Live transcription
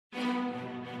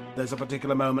there's a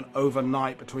particular moment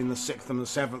overnight between the 6th and the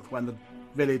 7th when the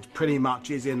village pretty much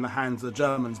is in the hands of the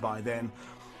Germans by then,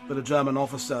 that a German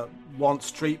officer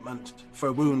wants treatment for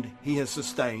a wound he has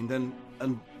sustained,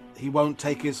 and he won't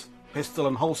take his pistol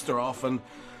and holster off, and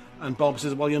Bob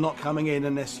says, well, you're not coming in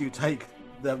unless you take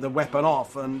the weapon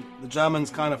off, and the German's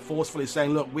kind of forcefully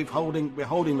saying, look, we're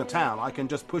holding the town, I can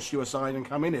just push you aside and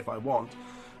come in if I want.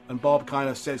 And Bob kind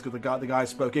of says, because the guy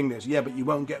spoke English, yeah, but you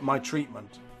won't get my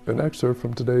treatment. An excerpt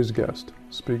from today's guest,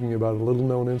 speaking about a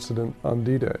little-known incident on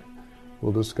D-Day.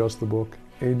 We'll discuss the book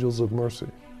Angels of Mercy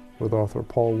with author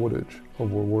Paul Woodidge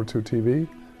of World War II TV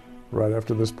right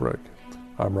after this break.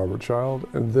 I'm Robert Child,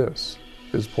 and this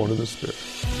is Point of the Spear.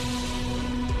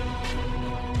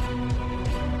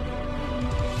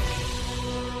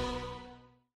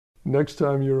 Next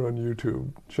time you're on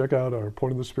YouTube, check out our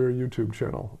Point of the Spear YouTube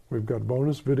channel. We've got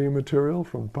bonus video material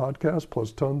from the podcast,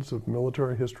 plus tons of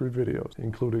military history videos,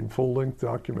 including full-length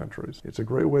documentaries. It's a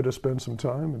great way to spend some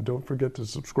time, and don't forget to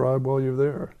subscribe while you're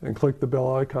there, and click the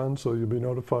bell icon so you'll be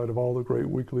notified of all the great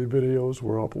weekly videos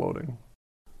we're uploading.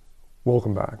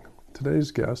 Welcome back.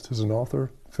 Today's guest is an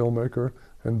author, filmmaker,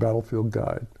 and battlefield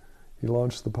guide. He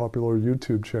launched the popular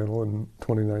YouTube channel in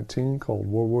 2019 called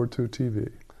World War II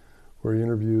TV, where he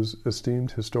interviews esteemed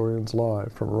historians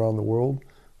live from around the world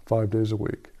 5 days a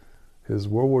week. His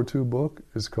World War II book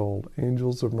is called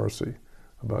Angels of Mercy,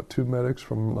 about two medics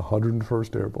from the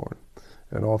 101st Airborne.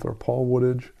 And author Paul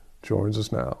Woodidge joins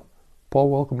us now.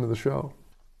 Paul, welcome to the show.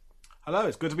 Hello,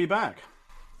 it's good to be back.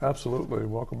 Absolutely,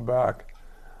 welcome back.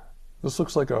 This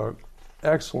looks like an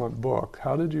excellent book.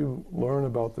 How did you learn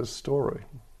about this story?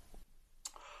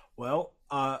 Well,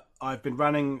 I've been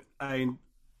running a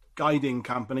guiding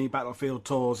company, Battlefield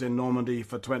Tours, in Normandy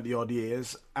for 20 odd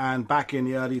years, and back in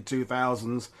the early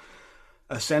 2000s,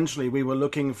 essentially we were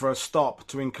looking for a stop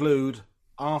to include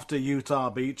after Utah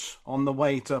Beach on the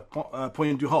way to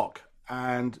Pointe du Hoc,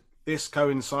 and this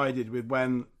coincided with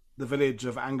when the village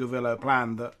of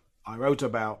Angerville-au-Plain that I wrote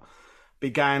about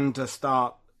began to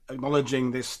start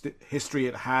acknowledging this history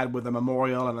it had with a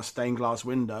memorial and a stained glass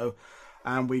window.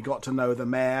 And we got to know the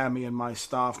mayor, me and my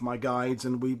staff, my guides,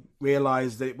 and we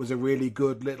realized that it was a really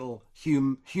good little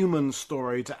human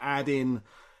story to add in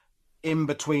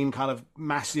between kind of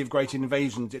massive great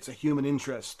invasions. It's a human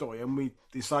interest story, and we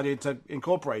decided to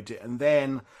incorporate it. And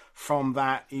then from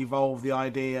that evolved the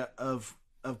idea of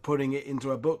putting it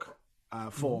into a book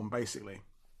form, basically.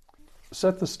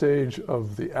 Set the stage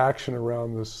of the action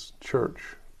around this church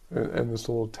and this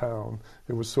little town.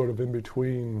 It was sort of in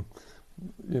between,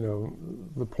 you know,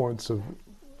 the points of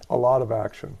a lot of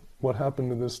action. What happened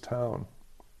to this town?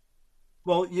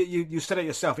 Well, you said it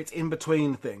yourself. It's in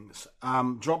between things.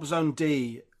 Drop Zone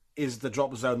D is the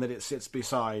drop zone that it sits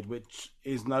beside, which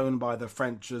is known by the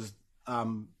French as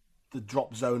the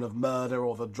drop zone of murder,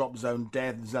 or the drop zone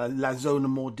death, la zone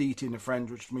maudite in the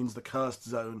French, which means the cursed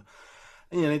zone.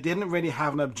 You know, it didn't really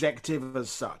have an objective as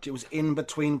such. It was in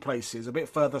between places, a bit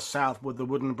further south with the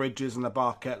wooden bridges and the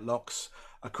Barquette locks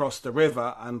across the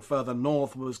river, and further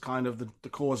north was kind of the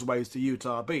causeways to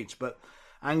Utah Beach. But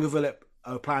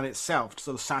Angerville-au-Plain itself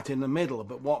sort of sat in the middle.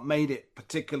 But what made it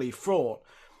particularly fraught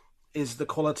is the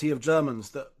quality of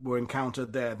Germans that were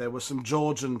encountered there. There were some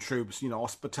Georgian troops, you know,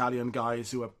 Ostbattalion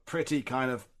guys who were pretty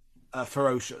kind of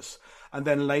ferocious. And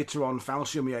then later on,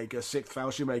 Fallschirmjäger, 6th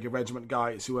Fallschirmjäger Regiment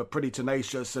guys who were pretty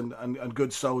tenacious and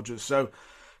good soldiers. So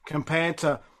compared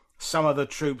to some of the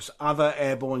troops, other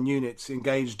airborne units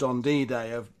engaged on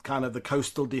D-Day of kind of the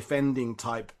coastal defending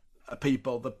type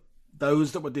people,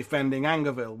 those that were defending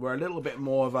Angerville were a little bit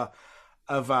more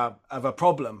of a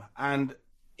problem. And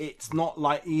it's not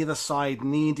like either side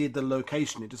needed the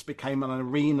location. It just became an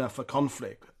arena for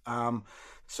conflict.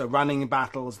 So running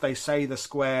battles, they say the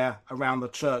square around the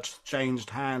church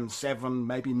changed hands 7,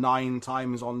 maybe 9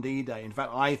 times on D-Day. In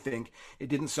fact, I think it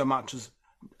didn't so much as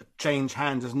change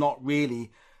hands as not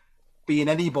really be in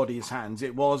anybody's hands.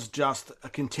 It was just a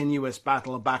continuous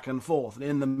battle back and forth. And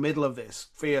in the middle of this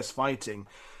fierce fighting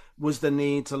was the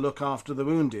need to look after the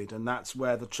wounded. And that's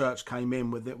where the church came in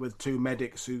with 2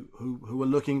 medics who were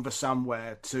looking for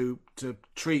somewhere to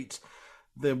treat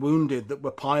the wounded that were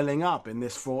piling up in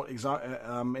this fraught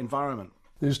environment.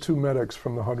 These 2 medics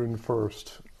from the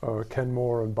 101st, Ken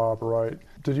Moore and Bob Wright,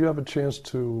 did you have a chance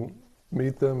to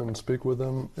meet them and speak with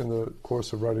them in the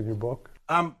course of writing your book?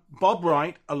 Bob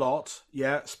Wright, a lot,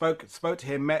 yeah. Spoke to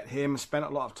him, met him, spent a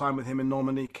lot of time with him in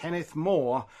Normandy. Kenneth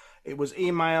Moore, it was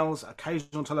emails,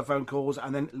 occasional telephone calls,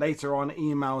 and then later on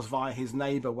emails via his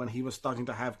neighbour when he was starting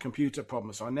to have computer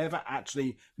problems. So I never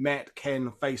actually met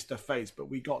Ken face to face, but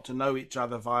we got to know each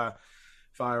other via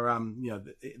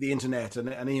the internet and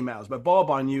emails. But Bob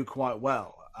I knew quite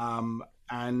well,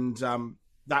 And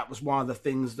that was one of the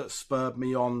things that spurred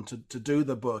me on to do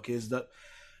the book, is that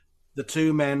the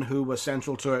two men who were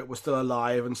central to it were still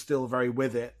alive and still very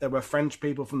with it. There were French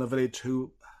people from the village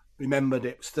who remembered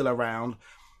it still around,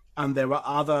 and there were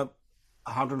other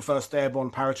 101st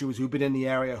Airborne paratroopers who'd been in the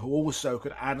area who also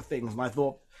could add things. And I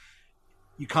thought,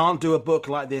 you can't do a book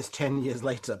like this 10 years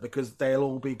later because they'll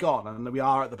all be gone. And we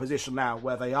are at the position now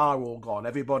where they are all gone.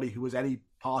 Everybody who was any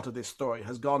part of this story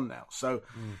has gone now. So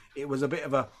it was a bit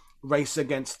of a race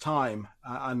against time.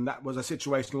 And that was a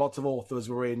situation lots of authors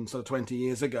were in sort of 20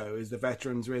 years ago, is the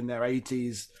veterans were in their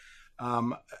 80s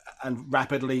and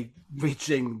rapidly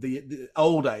reaching the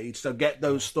old age to get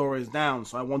those stories down.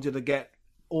 So I wanted to get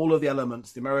all of the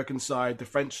elements, the American side, the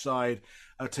French side,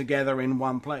 together in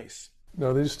one place.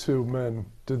 Now, these two men,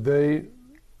 did they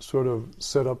sort of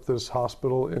set up this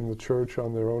hospital in the church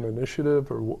on their own initiative,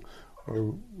 or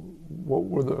what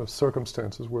were the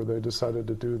circumstances where they decided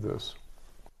to do this?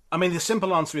 I mean, the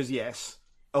simple answer is yes,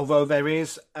 although there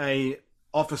is a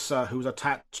officer who's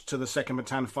attached to the 2nd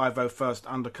Battalion 501st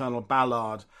under Colonel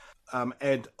Ballard,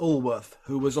 Ed Allworth,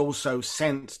 who was also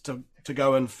sent to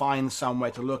go and find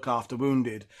somewhere to look after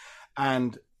wounded.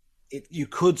 And you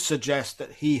could suggest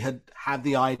that he had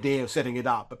the idea of setting it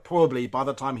up, but probably by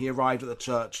the time he arrived at the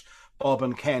church, Bob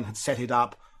and Ken had set it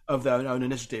up of their own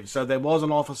initiative. So there was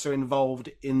an officer involved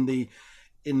in the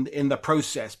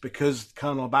process, because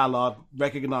Colonel Ballard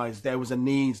recognized there was a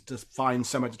need to find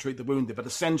somewhere to treat the wounded. But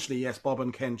essentially, yes, Bob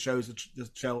and Ken chose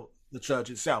the church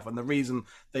itself. And the reason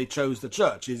they chose the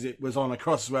church is it was on a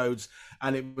crossroads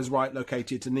and it was right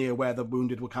located to near where the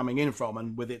wounded were coming in from.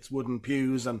 And with its wooden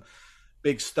pews and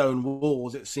big stone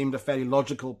walls, it seemed a fairly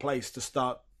logical place to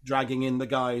start dragging in the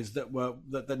guys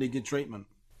that needed treatment.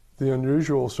 The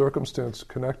unusual circumstance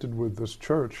connected with this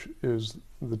church is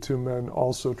the two men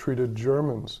also treated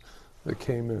Germans that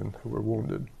came in who were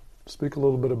wounded. Speak a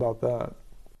little bit about that.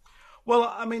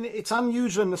 Well, I mean, it's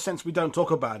unusual in the sense we don't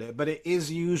talk about it, but it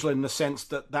is usual in the sense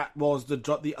that was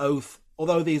the oath.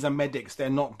 Although these are medics, they're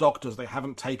not doctors. They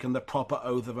haven't taken the proper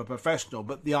oath of a professional.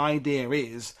 But the idea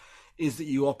is that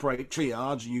you operate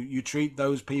triage. You treat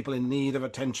those people in need of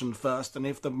attention first. And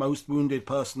if the most wounded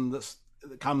person that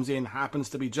comes in happens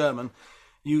to be German,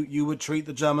 you would treat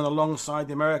the German alongside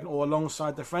the American or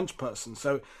alongside the French person.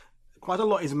 So quite a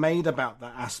lot is made about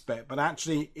that aspect, but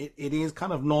actually it is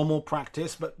kind of normal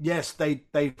practice. But yes, they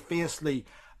fiercely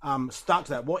stuck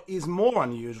to that. What is more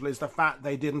unusual is the fact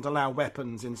they didn't allow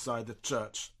weapons inside the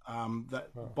church.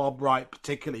 Bob Wright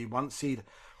particularly, once he'd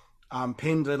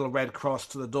pinned a little red cross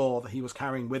to the door that he was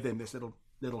carrying with him, this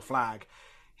little flag,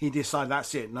 he decided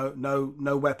that's it.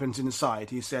 No weapons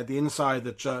inside. He said the inside of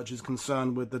the church is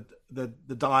concerned with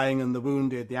the dying and the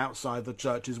wounded. The outside of the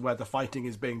church is where the fighting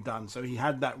is being done. So he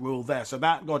had that rule there. So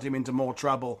that got him into more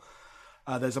trouble.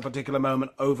 There's a particular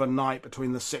moment overnight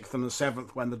between the 6th and the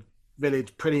 7th when the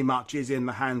village pretty much is in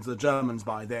the hands of the Germans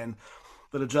by then,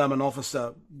 that a German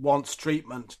officer wants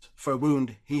treatment for a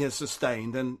wound he has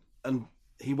sustained, and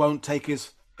he won't take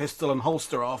his pistol and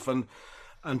holster off,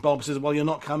 and Bob says, well, you're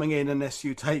not coming in unless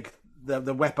you take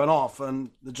the weapon off.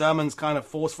 And the German's kind of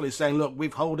forcefully saying, look,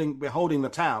 we're holding the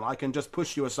town. I can just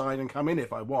push you aside and come in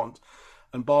if I want.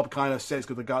 And Bob kind of says,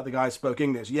 because the guy spoke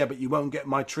English, yeah, but you won't get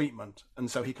my treatment.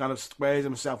 And so he kind of squares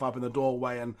himself up in the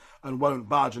doorway and won't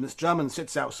budge. And this German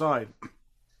sits outside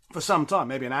for some time,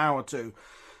 maybe an hour or two,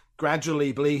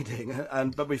 gradually bleeding,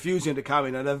 but refusing to come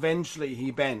in. And eventually he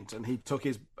bent and he took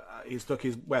his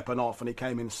weapon off and he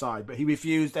came inside. But he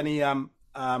refused any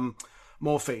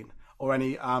morphine or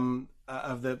any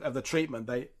of the treatment.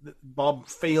 Bob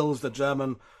feels the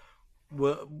German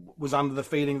was under the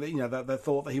feeling that that they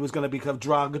thought that he was going to be kind of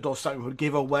drugged or something, would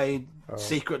give away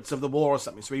secrets of the war or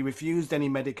something. So he refused any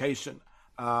medication,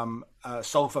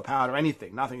 sulfur powder,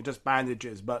 anything, nothing, just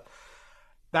bandages. But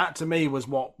that to me was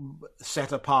what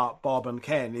set apart Bob and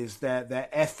Ken, is their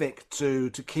ethic to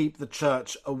keep the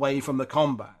church away from the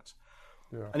combat.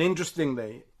 Yeah. And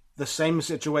interestingly, the same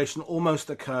situation almost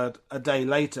occurred a day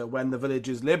later when the village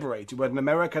is liberated, when an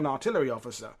American artillery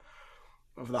officer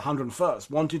of the 101st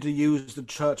wanted to use the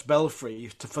church belfry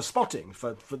for spotting.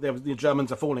 For the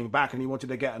Germans are falling back, and he wanted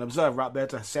to get an observer up there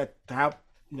to help,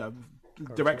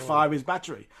 direct fire his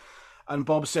battery. And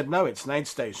Bob said, no, it's an aid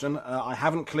station. I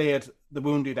haven't cleared the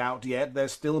wounded out yet.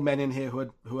 There's still men in here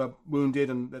who are wounded,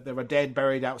 and there are dead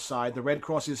buried outside. The Red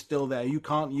Cross is still there. You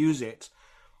can't use it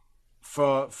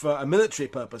for a military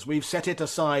purpose. We've set it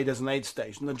aside as an aid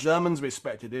station. The Germans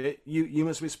respected it. You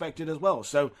must respect it as well.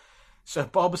 So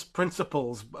Bob's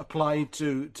principles applied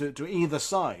to either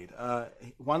side.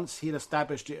 Once he'd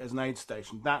established it as an aid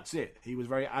station, that's it. He was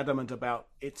very adamant about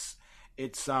its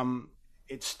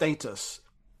status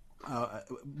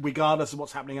regardless of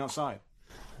what's happening outside.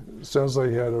 Sounds like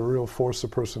he had a real force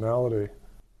of personality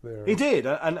there. He did,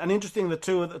 and interesting,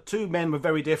 the two men were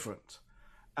very different.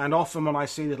 And often when I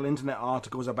see little internet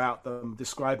articles about them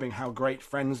describing how great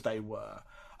friends they were,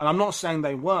 and I'm not saying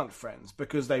they weren't friends,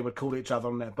 because they would call each other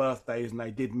on their birthdays and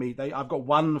they did meet. I've got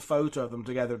one photo of them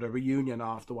together at a reunion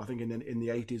after, I think in the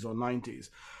 80s or 90s.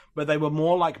 But they were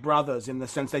more like brothers in the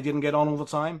sense they didn't get on all the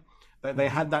time. They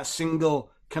had that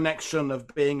single connection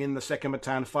of being in the 2nd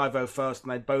Battalion, 501st,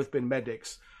 and they'd both been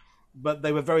medics. But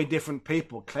they were very different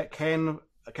people.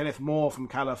 Kenneth Moore from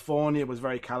California was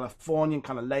very Californian,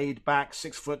 kind of laid back,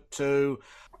 6'2",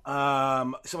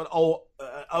 sort of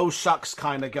oh shucks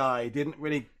kind of guy. Didn't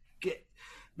really get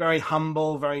very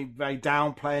humble, very very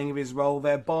downplaying of his role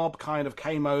there. Bob kind of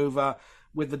came over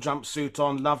with the jumpsuit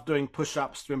on, loved doing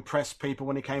push-ups to impress people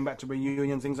when he came back to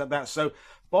reunions, things like that. So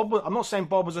I'm not saying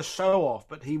Bob was a show-off,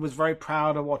 but he was very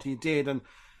proud of what he did, and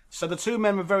so the two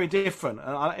men were very different.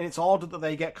 And it's odd that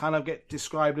they get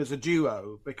described as a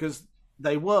duo, because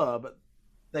they were, but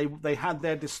they had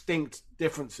their distinct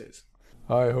differences.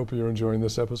 I hope you're enjoying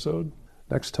this episode.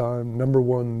 Next time,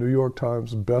 #1 New York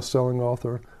Times best-selling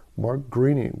author Mark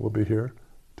Greaney will be here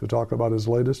to talk about his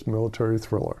latest military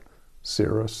thriller,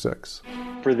 Sierra 6.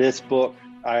 For this book,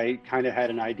 I kind of had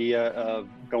an idea of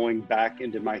going back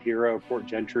into my hero, Port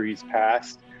Gentry's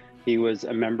past. He was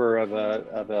a member of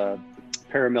a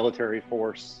paramilitary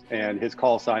force, and his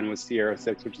call sign was Sierra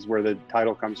 6, which is where the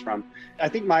title comes from. I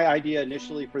think my idea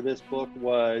initially for this book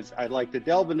was I'd like to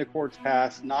delve into Cort's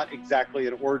past, not exactly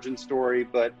an origin story,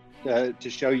 but to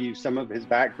show you some of his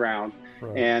background,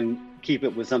 right, and keep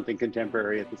it with something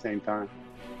contemporary at the same time.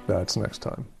 That's next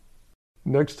time.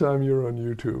 Next time you're on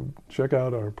YouTube, check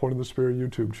out our Point of the Spear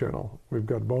YouTube channel. We've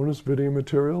got bonus video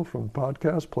material from the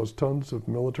podcast, plus tons of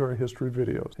military history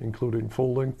videos, including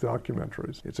full-length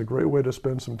documentaries. It's a great way to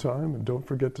spend some time, and don't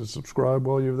forget to subscribe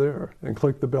while you're there, and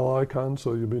click the bell icon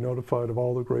so you'll be notified of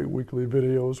all the great weekly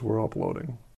videos we're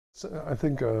uploading. So I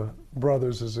think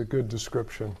brothers is a good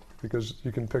description, because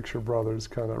you can picture brothers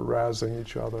kind of razzing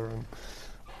each other and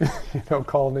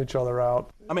calling each other out.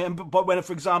 I mean, but when,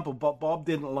 for example, Bob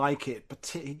didn't like it, but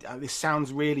this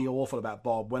sounds really awful about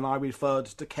Bob, when I referred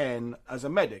to Ken as a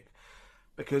medic,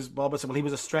 because Bob said, well, he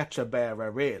was a stretcher bearer,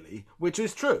 really, which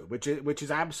is true, which is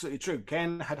absolutely true.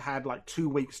 Ken had like 2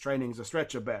 weeks training as a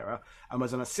stretcher bearer and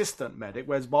was an assistant medic,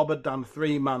 whereas Bob had done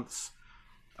 3 months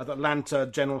at Atlanta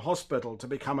General Hospital to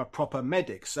become a proper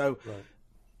medic. So right,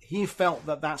 he felt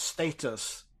that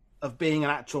status of being an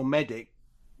actual medic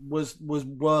was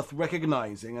worth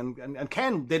recognizing, and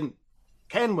Ken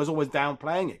was always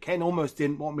downplaying it. Ken almost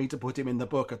didn't want me to put him in the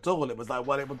book at all. It was like,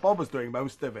 well, Bob was doing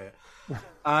most of it,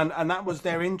 and that was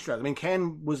their interest. I mean,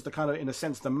 Ken was the kind of, in a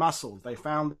sense, the muscles. They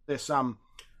found this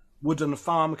wooden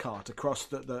farm cart across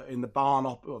in the barn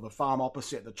or the farm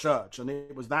opposite the church, and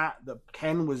it was that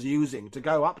Ken was using to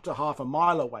go up to half a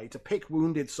mile away to pick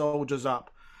wounded soldiers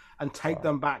up and take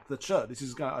them back to the church. This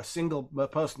is a single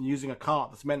person using a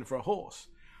cart that's meant for a horse.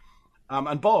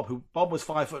 And Bob was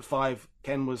 5'5",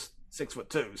 Ken was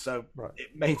 6'2", so right,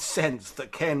 it made sense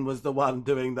that Ken was the one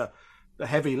doing the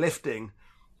heavy lifting,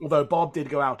 although Bob did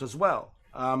go out as well.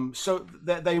 So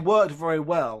they worked very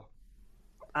well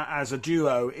as a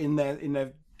duo in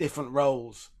their different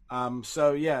roles.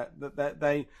 So yeah,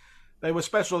 they were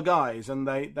special guys, and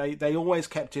they always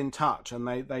kept in touch, and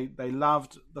they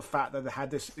loved the fact that they had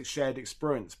this shared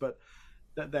experience, but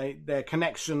that their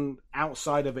connection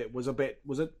outside of it was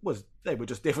they were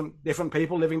just different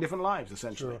people living different lives,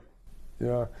 essentially. Sure.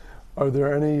 Yeah. Are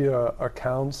there any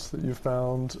accounts that you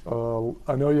found?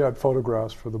 I know you had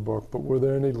photographs for the book, but were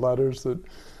there any letters that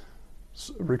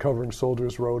recovering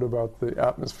soldiers wrote about the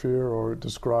atmosphere or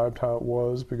described how it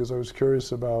was? Because I was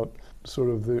curious about sort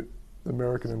of the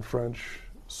American and French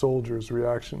soldiers'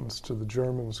 reactions to the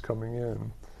Germans coming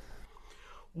in.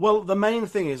 Well, the main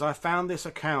thing is I found this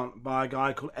account by a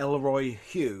guy called Elroy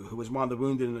Hugh, who was one of the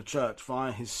wounded in the church,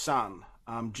 via his son,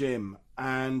 Jim.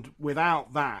 And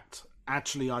without that,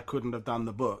 actually, I couldn't have done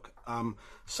the book.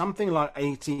 Something like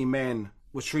 80 men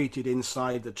were treated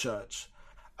inside the church,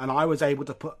 and I was able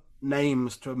to put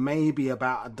names to maybe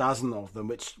about a dozen of them,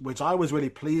 which I was really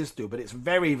pleased to, but it's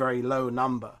very, very low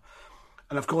number.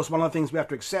 And of course, one of the things we have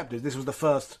to accept is this was the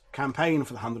first campaign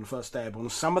for the 101st Airborne.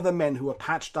 Some of the men who were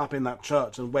patched up in that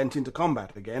church and went into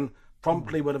combat again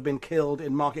promptly would have been killed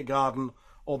in Market Garden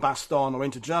or Bastogne or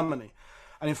into Germany.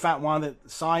 And in fact, one of the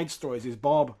side stories is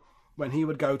Bob, when he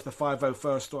would go to the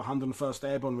 501st or 101st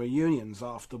Airborne reunions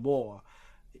after war,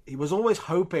 he was always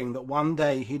hoping that one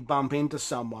day he'd bump into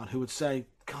someone who would say,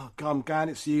 God, I'm glad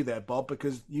it's you there, Bob,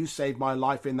 because you saved my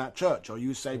life in that church, or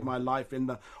you saved my life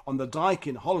on the dike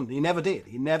in Holland. He never did.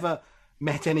 He never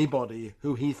met anybody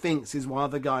who he thinks is one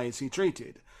of the guys he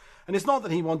treated. And it's not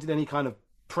that he wanted any kind of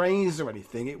praise or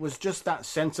anything. It was just that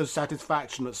sense of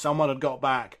satisfaction that someone had got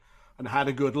back and had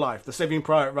a good life. The Saving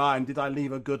Private Ryan, did I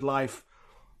leave a good life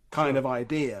kind of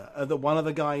idea, that one of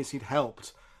the guys he'd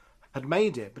helped had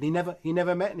made it, but he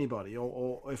never met anybody,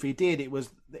 or if he did, it was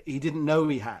he didn't know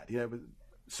he had,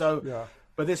 So, yeah.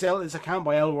 But this account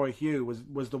by Elroy Hugh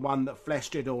was the one that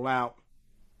fleshed it all out.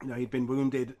 He'd been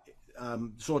wounded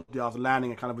shortly after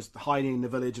landing, and kind of was hiding in the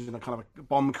village in a kind of a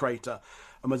bomb crater,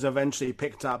 and was eventually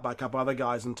picked up by a couple other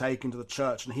guys and taken to the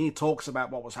church. And he talks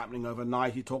about what was happening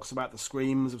overnight. He talks about the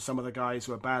screams of some of the guys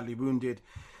who were badly wounded.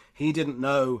 He didn't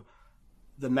know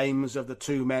the names of the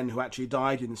two men who actually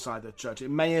died inside the church. It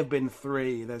may have been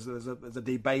three. There's a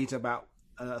debate about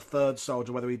a third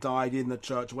soldier, whether he died in the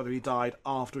church or whether he died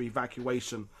after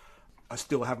evacuation. I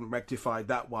still haven't rectified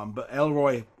that one. But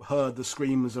Elroy heard the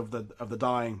screams of the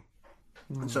dying.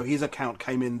 And so his account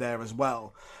came in there as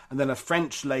well. And then a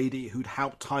French lady who'd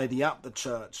helped tidy up the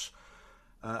church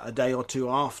a day or two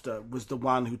after was the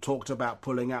one who talked about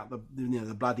pulling out the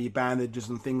bloody bandages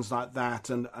and things like that,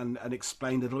 and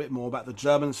explained a little bit more about the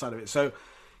German side of it. So,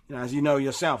 as you know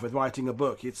yourself with writing a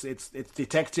book, it's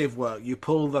detective work. You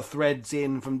pull the threads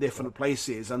in from different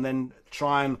places and then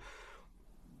try and,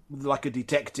 like a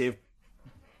detective,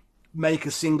 make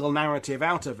a single narrative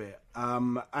out of it.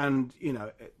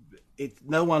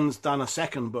 No one's done a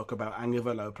second book about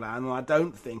Angevin-le-Pla, and I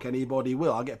don't think anybody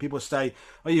will. I get people say,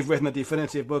 "Oh, you've written a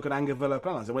definitive book on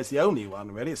Angevin-le-Pla." I say, "Well, it's the only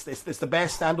one, really. It's the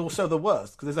best and also the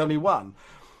worst, because there's only one."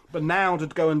 But now to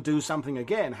go and do something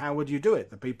again, how would you do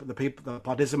it? The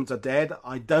participants are dead.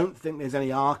 I don't think there's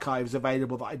any archives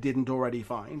available that I didn't already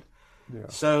find. Yeah.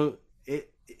 So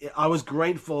I was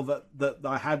grateful that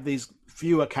I had these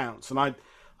few accounts, and I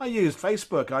used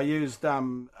Facebook. I used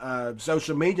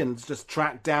social media and just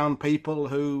tracked down people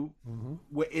who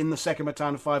were in the 2nd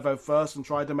Battalion 501st and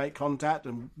tried to make contact.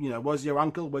 And, was your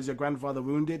uncle, was your grandfather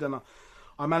wounded? And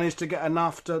I managed to get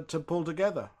enough to pull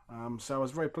together. So I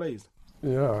was very pleased.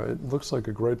 Yeah, it looks like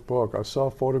a great book. I saw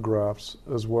photographs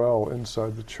as well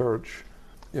inside the church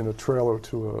in a trailer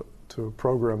to a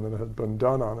program that had been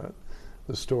done on it,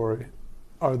 the story.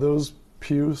 Are those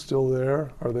pews still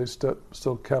there? Are they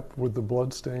still kept with the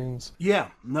bloodstains? Yeah,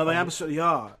 no, they absolutely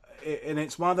are. And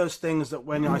it's one of those things that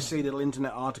when I see little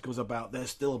internet articles about there's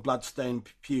still bloodstained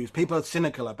pews, people are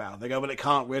cynical about it. They go, well, it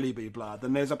can't really be blood.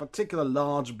 And there's a particular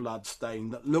large blood stain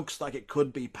that looks like it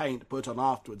could be paint put on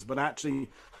afterwards, but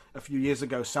actually a few years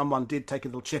ago someone did take a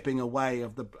little chipping away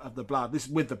of the blood. This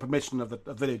with the permission of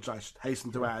the village, I should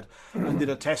hasten to add, and did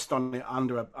a test on it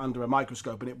under a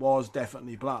microscope, and it was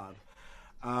definitely blood.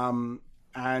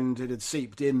 And it had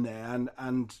seeped in there,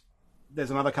 and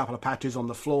there's another couple of patches on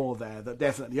the floor there that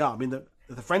definitely are. I mean,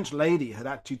 the French lady had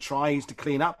actually tried to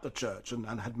clean up the church and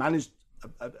had managed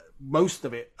most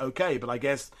of it okay, but I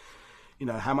guess,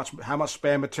 how much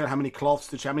spare material, how many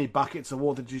cloths how many buckets of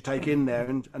water did you take in there,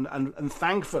 and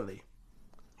thankfully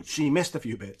she missed a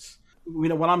few bits.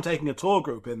 When I'm taking a tour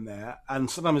group in there, and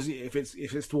sometimes if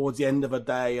it's towards the end of a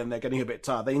day and they're getting a bit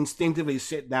tired, they instinctively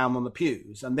sit down on the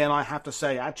pews, and then I have to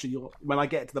say, actually, when I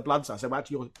get to the blood side,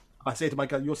 I say to my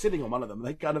guys, you're sitting on one of them.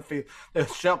 They kind of feel they're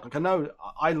shocked. Like, no,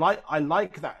 I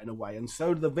like that in a way, and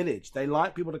so do the village. They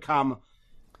like people to come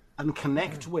and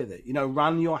connect with it.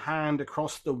 Run your hand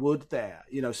across the wood there.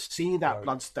 See that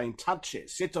blood stain, touch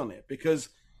it, sit on it, because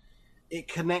it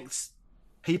connects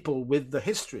people with the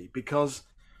history. Because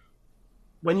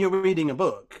when you're reading a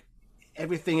book,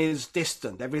 everything is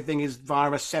distant. Everything is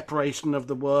via a separation of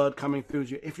the word coming through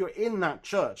to you. If you're in that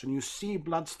church and you see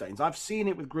bloodstains, I've seen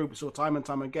it with groups or time and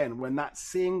time again, when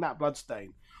seeing that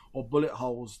bloodstain or bullet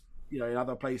holes, in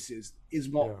other places is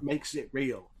what makes it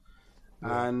real.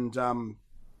 Yeah. And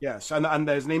yes, and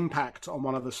there's an impact on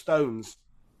one of the stones,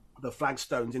 the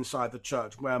flagstones inside the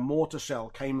church, where a mortar shell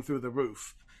came through the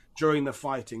roof during the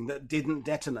fighting that didn't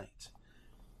detonate.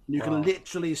 You can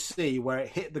literally see where it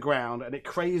hit the ground and it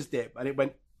crazed it, and it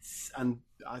went. And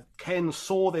Ken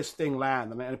saw this thing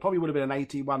land, and it probably would have been an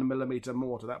 81mm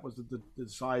mortar. That was the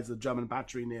size of the German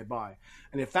battery nearby.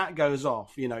 And if that goes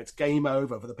off, it's game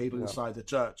over for the people inside the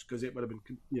church, because it would have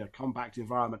been, compact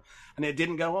environment. And it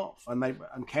didn't go off.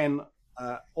 And Ken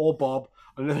or Bob,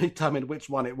 I don't know determined which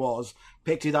one it was,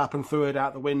 picked it up and threw it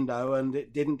out the window, and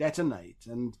it didn't detonate.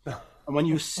 And when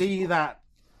you see that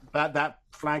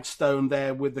flagstone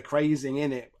there with the crazing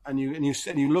in it, and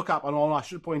you look up, and I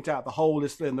should point out, the hole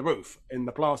is still in the roof, in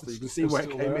the plaster. You can see where it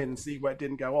came in and see where it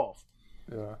didn't go off.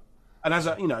 Yeah. And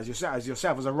as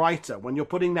yourself as a writer, when you're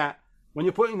putting that when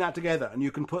you're putting that together, and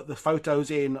you can put the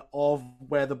photos in of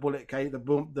where the bullet came,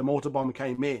 the mortar bomb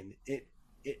came in,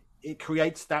 it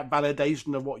creates that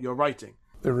validation of what you're writing.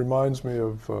 It reminds me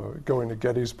of going to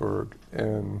Gettysburg,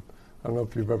 and I don't know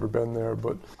if you've ever been there,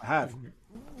 but I have.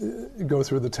 You go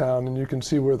through the town and you can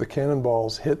see where the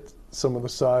cannonballs hit some of the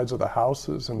sides of the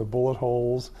houses and the bullet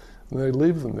holes, and they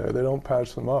leave them there. They don't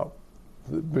patch them up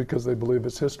because they believe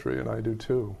it's history, and I do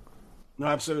too. No,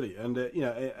 absolutely. And,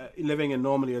 living in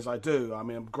Normandy as I do, I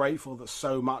mean, I'm grateful that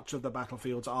so much of the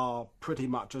battlefields are pretty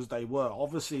much as they were.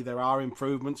 Obviously, there are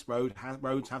improvements.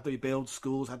 Roads have to be built,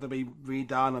 schools have to be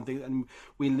redone, and things, and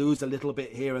we lose a little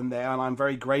bit here and there. And I'm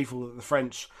very grateful that the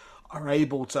French are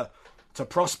able to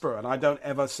prosper. And I don't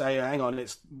ever say, hang on,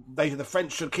 the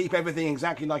French should keep everything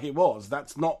exactly like it was.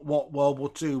 That's not what World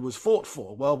War II was fought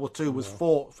for. World War II was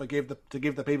fought to give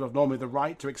the people of Normandy the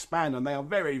right to expand, and they are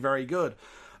very, very good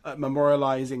at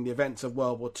memorializing the events of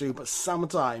World War II. But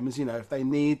sometimes, if they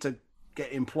need to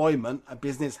get employment, a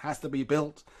business has to be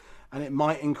built, and it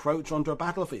might encroach onto a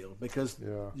battlefield, because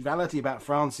the reality about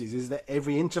France is that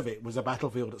every inch of it was a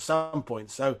battlefield at some point.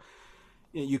 So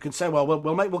you can say, well,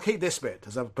 we'll keep this bit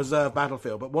as a preserved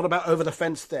battlefield, but what about over the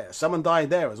fence there? Someone died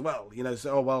there as well.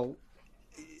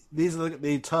 These are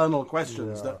the eternal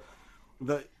questions that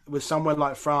with somewhere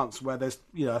like France, where there's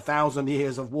 1,000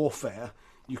 years of warfare,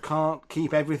 you can't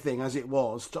keep everything as it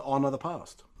was to honor the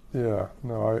past. Yeah,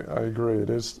 no, I agree. It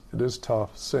is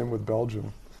tough. Same with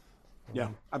Belgium. Yeah,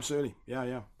 absolutely.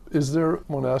 Yeah. Is there, I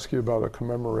want to ask you about a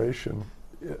commemoration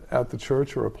at the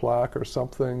church, or a plaque or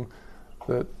something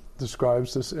that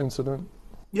describes this incident?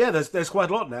 Yeah, there's quite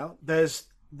a lot now.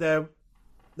 The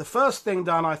first thing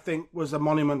done, I think, was a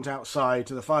monument outside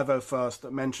to the 501st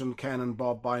that mentioned Ken and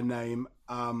Bob by name,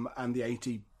 and the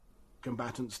 80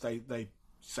 combatants they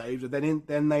saved. And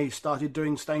then they started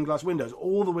doing stained glass windows.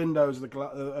 All the windows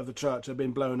of the church had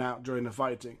been blown out during the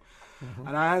fighting. Mm-hmm.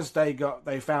 And as they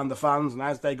found the funds, and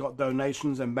as they got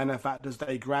donations and benefactors,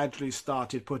 they gradually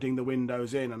started putting the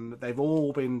windows in, and they've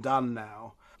all been done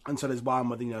now. And so there's one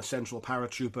with central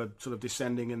paratrooper sort of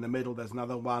descending in the middle. There's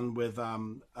another one with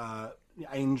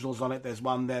angels on it. There's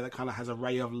one there that kind of has a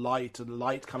ray of light, and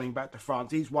light coming back to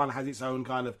France. Each one has its own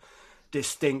kind of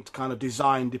distinct kind of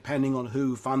design depending on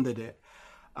who funded it.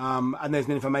 And there's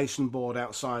an information board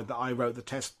outside that I wrote the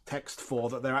text for,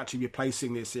 that they're actually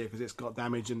replacing this year because it's got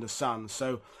damage in the sun.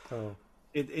 So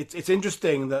it's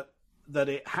interesting that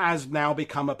it has now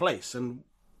become a place. And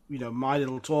my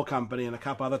little tour company and a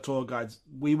couple other tour guides,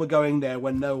 we were going there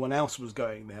when no one else was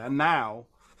going there, and now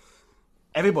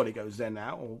everybody goes there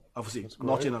now. Or obviously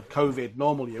not in a COVID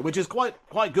normal year, which is quite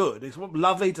good. It's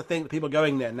lovely to think that people are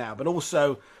going there now, but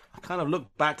also I kind of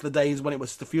look back to the days when it was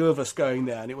just a few of us going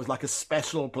there, and it was like a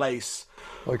special place,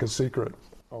 like a secret.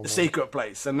 A secret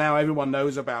place, and now everyone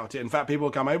knows about it. In fact, people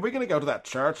come, hey, we're going to go to that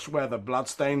church where the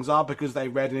bloodstains are, because they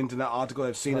read an internet article,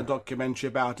 they've seen a documentary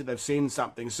about it, they've seen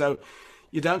something. So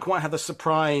you don't quite have the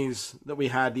surprise that we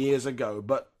had years ago.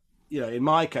 But in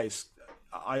my case,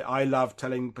 I love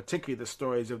telling particularly the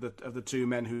stories of the two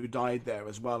men who died there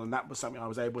as well, and that was something I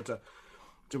was able to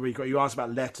recreate. You asked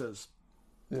about letters.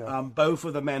 Yeah. Both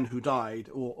of the men who died,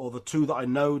 or the two that I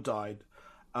know died,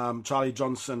 Charlie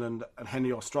Johnson and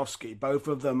Henry Ostrovsky, both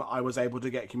of them I was able to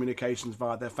get communications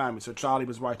via their family. So Charlie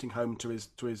was writing home to his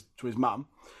mum,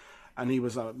 and he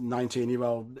was a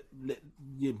 19-year-old,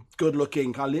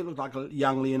 good-looking, kind of looked like a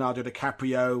young Leonardo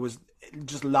DiCaprio, was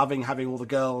just loving having all the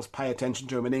girls pay attention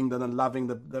to him in England, and loving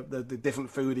the different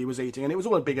food he was eating. And it was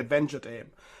all a big adventure to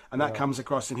him, and that comes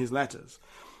across in his letters.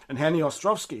 And Henry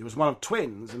Ostrovsky was one of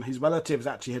twins, and his relatives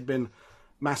actually had been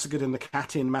massacred in the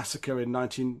Katyn massacre in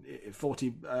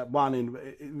 1941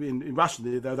 in Russia,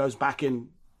 those back in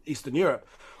Eastern Europe.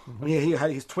 Mm-hmm. He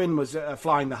had, his twin was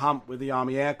flying the hump with the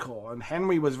Army Air Corps, and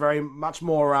Henry was very much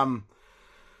more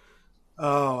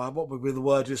what would be the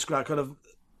word to describe, kind of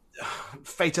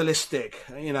fatalistic,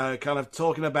 kind of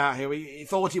talking about he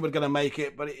thought he was going to make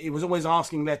it, but he was always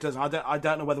asking letters, I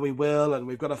don't know whether we will, and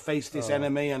we've got to face this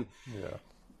enemy, and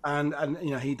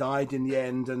he died in the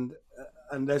end, and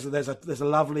there's a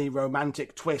lovely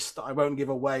romantic twist that I won't give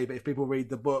away, but if people read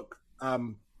the book,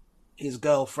 his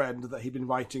girlfriend that he'd been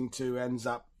writing to ends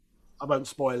up, I won't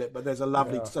spoil it, but there's a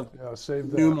lovely sort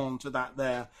of nuance to that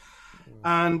there.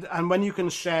 And when you can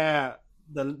share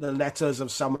the letters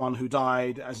of someone who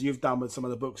died, as you've done with some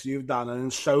of the books you've done,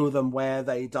 and show them where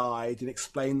they died and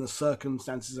explain the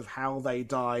circumstances of how they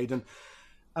died,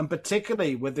 and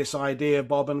particularly with this idea of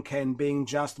Bob and Ken being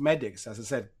just medics, as I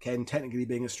said, Ken technically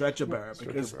being a stretcher bearer,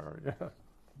 because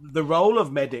the role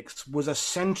of medics was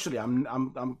essentially,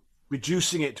 I'm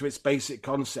reducing it to its basic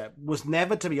concept, was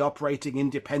never to be operating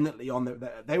independently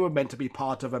they were meant to be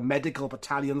part of a medical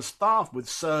battalion staff with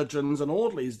surgeons and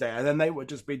orderlies there, and then they would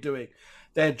just be doing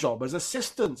their job as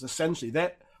assistants, essentially.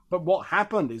 But what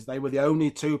happened is they were the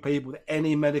only two people with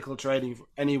any medical training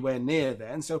anywhere near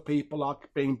there, and so people are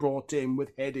being brought in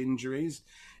with head injuries.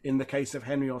 In the case of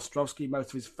Henry Ostrowski, most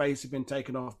of his face had been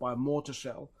taken off by a mortar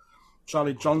shell.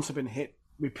 Charlie Johnson had been hit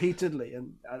repeatedly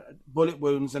and bullet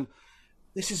wounds, and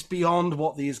this is beyond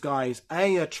what these guys,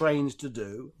 A, are trained to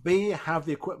do, B, have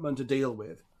the equipment to deal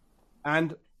with,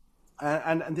 and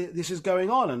this is going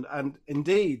on. And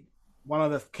indeed, one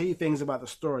of the key things about the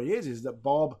story is that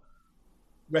Bob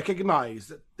recognized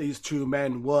that these two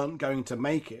men weren't going to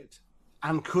make it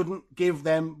and couldn't give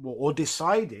them, or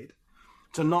decided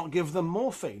to not give them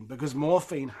morphine, because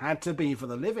morphine had to be for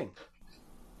the living.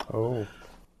 Oh.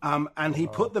 And he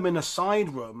put them in a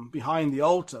side room behind the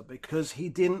altar because he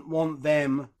didn't want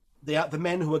them, the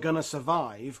men who were going to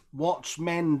survive, watch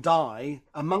men die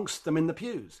amongst them in the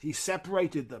pews. He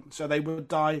separated them so they would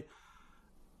die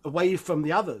away from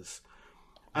the others.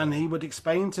 And he would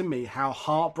explain to me how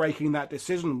heartbreaking that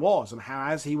decision was, and how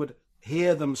as he would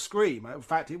hear them scream, in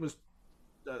fact, it was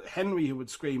Henry who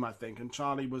would scream, I think, and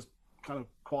Charlie was kind of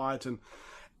quiet,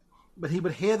 but he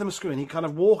would hear them scream. He'd kind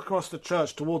of walk across the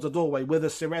church towards the doorway with a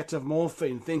syringe of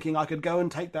morphine, thinking, I could go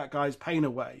and take that guy's pain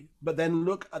away, but then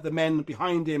look at the men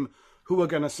behind him who were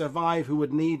going to survive, who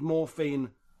would need morphine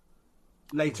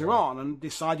later on, and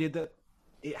decided that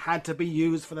it had to be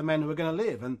used for the men who were going to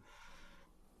live. And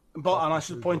I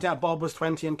should point out, Bob was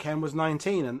 20 and Ken was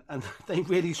 19, and they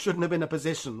really shouldn't have been in a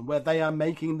position where they are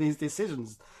making these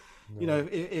decisions. No. You know,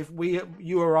 if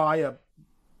you or I are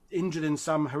injured in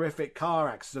some horrific car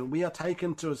accident, we are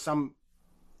taken to some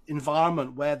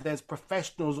environment where there's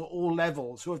professionals at all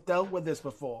levels who have dealt with this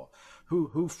before,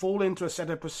 who fall into a set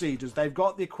of procedures. They've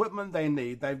got the equipment they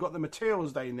need, they've got the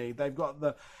materials they need, they've got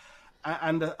the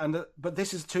but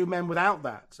this is two men without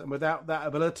that and without that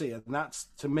ability, and that's,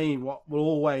 to me, what will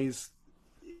always,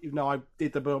 even though I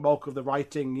did the bulk of the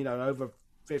writing, you know, over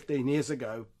 15 years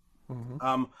ago,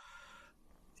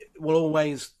 will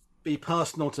always be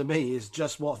personal to me, is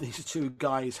just what these two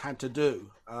guys had to do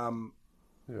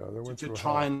to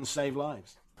try and save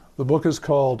lives. The book is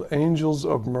called Angels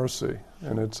of Mercy,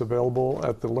 and it's available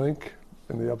at the link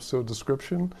in the episode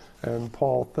description. And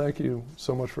Paul, thank you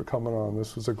so much for coming on.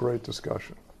 This was a great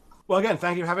discussion. Well, again,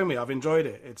 thank you for having me. I've enjoyed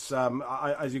it. It's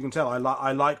as you can tell,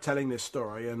 I like telling this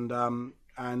story, and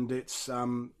it's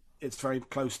very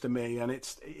close to me, and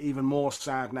it's even more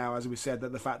sad now, as we said,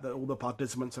 that the fact that all the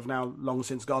participants have now long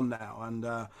since gone now. And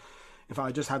in fact,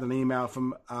 I just had an email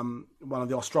from one of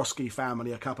the Ostrowski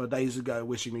family a couple of days ago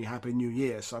wishing me Happy New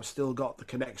Year. So I've still got the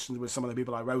connections with some of the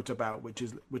people I wrote about, which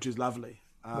is lovely.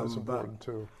 That's important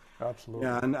too. Absolutely.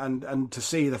 Yeah, and to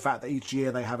see the fact that each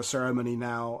year they have a ceremony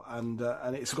now, and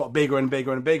it's got bigger and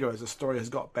bigger and bigger as the story has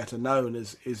got better known,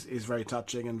 is very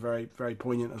touching and very, very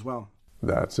poignant as well.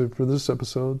 That's it for this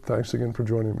episode. Thanks again for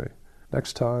joining me.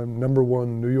 Next time, #1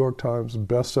 New York Times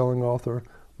best-selling author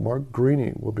Mark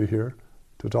Greaney will be here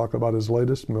to talk about his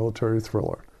latest military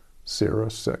thriller, Sierra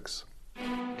 6.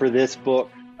 For this book,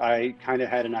 I kind of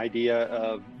had an idea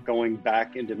of going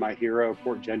back into my hero,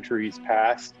 Port Gentry's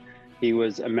past. He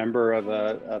was a member of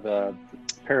a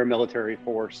paramilitary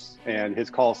force, and his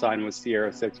call sign was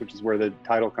Sierra 6, which is where the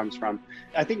title comes from.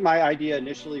 I think my idea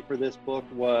initially for this book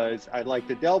was I'd like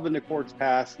to delve into Port's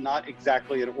past, not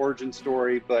exactly an origin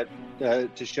story, but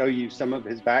to show you some of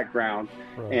his background,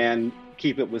 and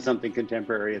keep it with something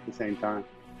contemporary at the same time.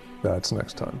 That's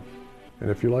next time. And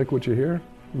if you like what you hear,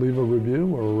 leave a review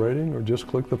or a rating, or just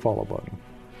click the follow button.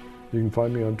 You can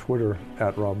find me on Twitter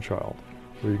 @RobChild,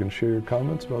 where you can share your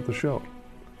comments about the show.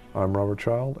 I'm Robert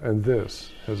Child, and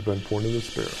this has been Point of the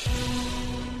Spear.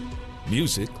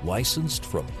 Music licensed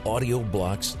from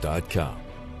audioblocks.com.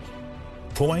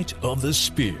 Point of the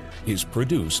Spear is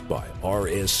produced by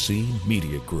RSC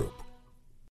Media Group.